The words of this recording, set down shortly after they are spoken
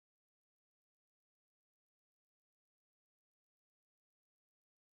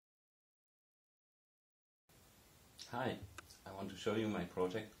Hi, I want to show you my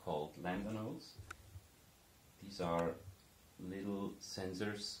project called Lambda Nodes. These are little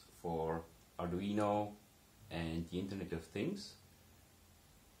sensors for Arduino and the Internet of Things.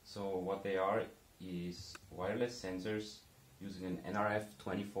 So what they are is wireless sensors using an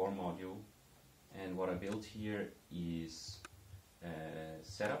nRF24 module, and what I built here is a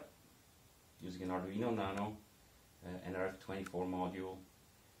setup using an Arduino Nano, nRF24 module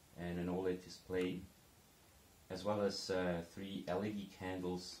and an OLED display, as well as 3 LED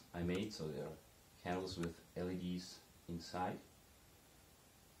candles I made. So they are candles with LEDs inside.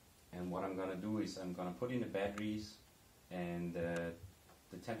 And what I'm going to do is I'm going to put in the batteries, and the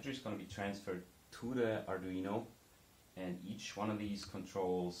temperature is going to be transferred to the Arduino, and each one of these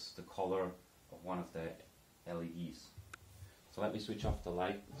controls the color of one of the LEDs. So let me switch off the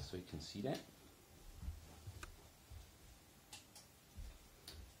light so you can see that.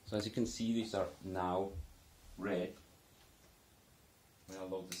 So as you can see, these are now red. When I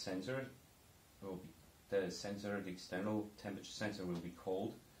load the sensor, the external temperature sensor will be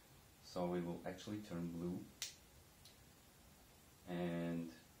cold, so it will actually turn blue.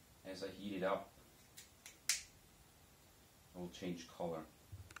 And as I heat it up, it will change color.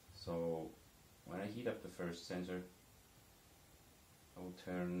 So when I heat up the first sensor, I will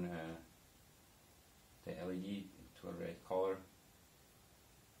turn the LED to a red color.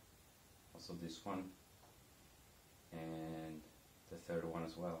 Also this one, and the third one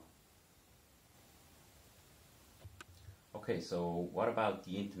as well. Okay, so what about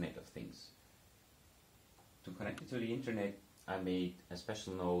the Internet of Things? To connect it to the Internet, I made a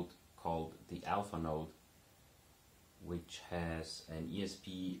special node called the Alpha node, which has an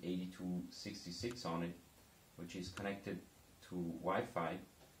ESP8266 on it, which is connected to Wi-Fi.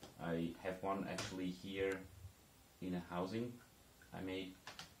 I have one actually here in a housing I made,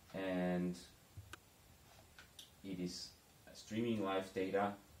 and it is streaming live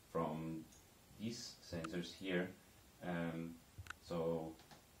data from these sensors here. So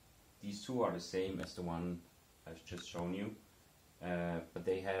these two are the same as the one I've just shown you, but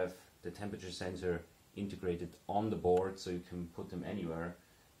they have the temperature sensor integrated on the board, so you can put them anywhere.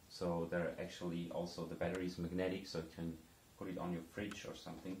 So they're actually also, the battery is magnetic, so you can put it on your fridge or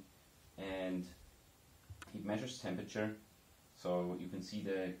something, and it measures temperature. So you can see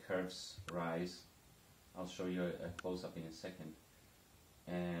the curves rise. I'll show you a close-up in a second.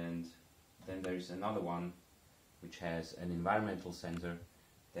 And then there's another one which has an environmental sensor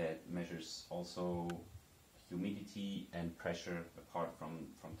that measures also humidity and pressure apart from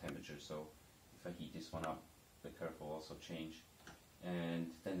temperature. So if I heat this one up, the curve will also change.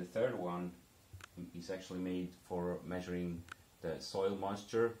 And then the third one is actually made for measuring the soil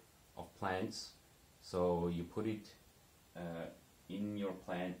moisture of plants. So you put it in your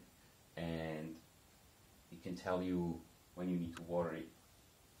plant, and it can tell you when you need to water it.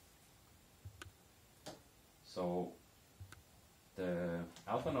 So the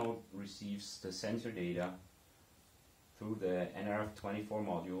Alpha node receives the sensor data through the nRF24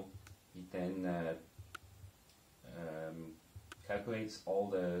 module. It then calculates all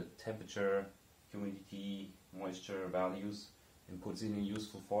the temperature, humidity, moisture values and puts it in a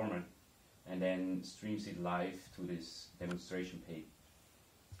useful format, and then streams it live to this demonstration page.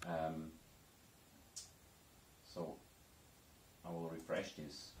 So I will refresh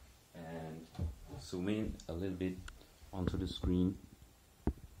this and zoom in a little bit onto the screen.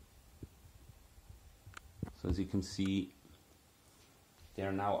 So as you can see, they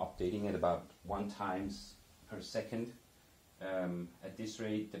are now updating at about 1 times per second. At this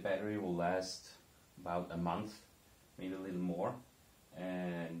rate, the battery will last about a month, maybe a little more.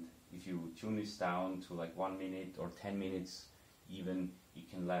 And if you tune this down to like 1 minute or 10 minutes even, it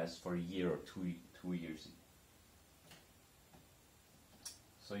can last for a year or two years.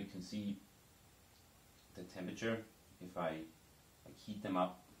 So you can see the temperature. If I heat them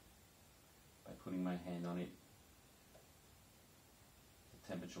up by putting my hand on it, the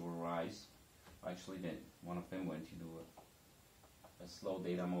temperature will rise. Actually, then one of them went into a slow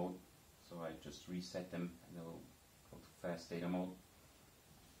data mode, so I just reset them and they'll go to fast data mode.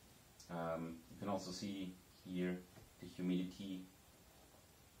 You can also see here the humidity.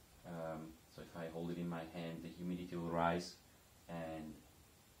 So if I hold it in my hand, the humidity will rise, and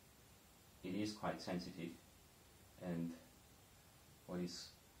it is quite sensitive. And what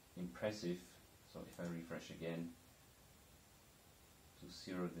is impressive, so if I refresh again to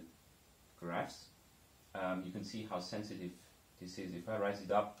zero the graphs, you can see how sensitive this is. If I rise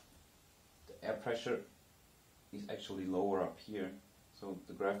it up, the air pressure is actually lower up here, so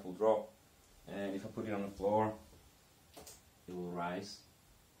the graph will drop. And if I put it on the floor, it will rise.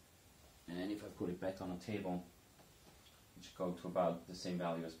 And if I put it back on a table, which go to about the same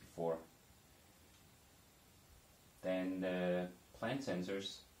value as before. Then the plant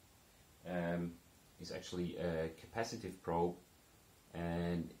sensors is actually a capacitive probe,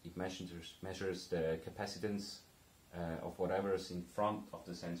 and it measures the capacitance of whatever is in front of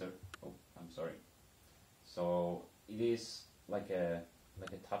the sensor. Oh, I'm sorry. So it is like a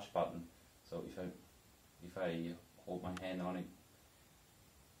touch button. So if I hold my hand on it,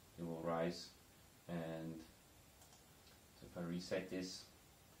 it will rise. And so if I reset this,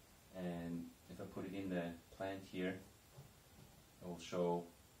 and if I put it in the plant here, it will show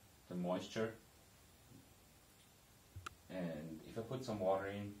the moisture. And if I put some water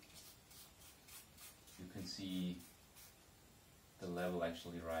in, you can see the level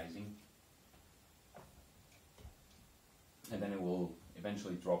actually rising. And then it will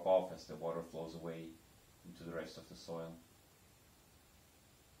eventually drop off as the water flows away into the rest of the soil.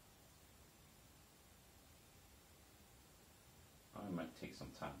 It might take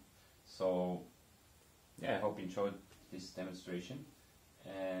some time. So yeah, I hope you enjoyed this demonstration,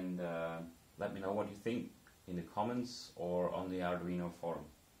 and let me know what you think in the comments or on the Arduino forum.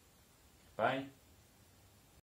 Bye!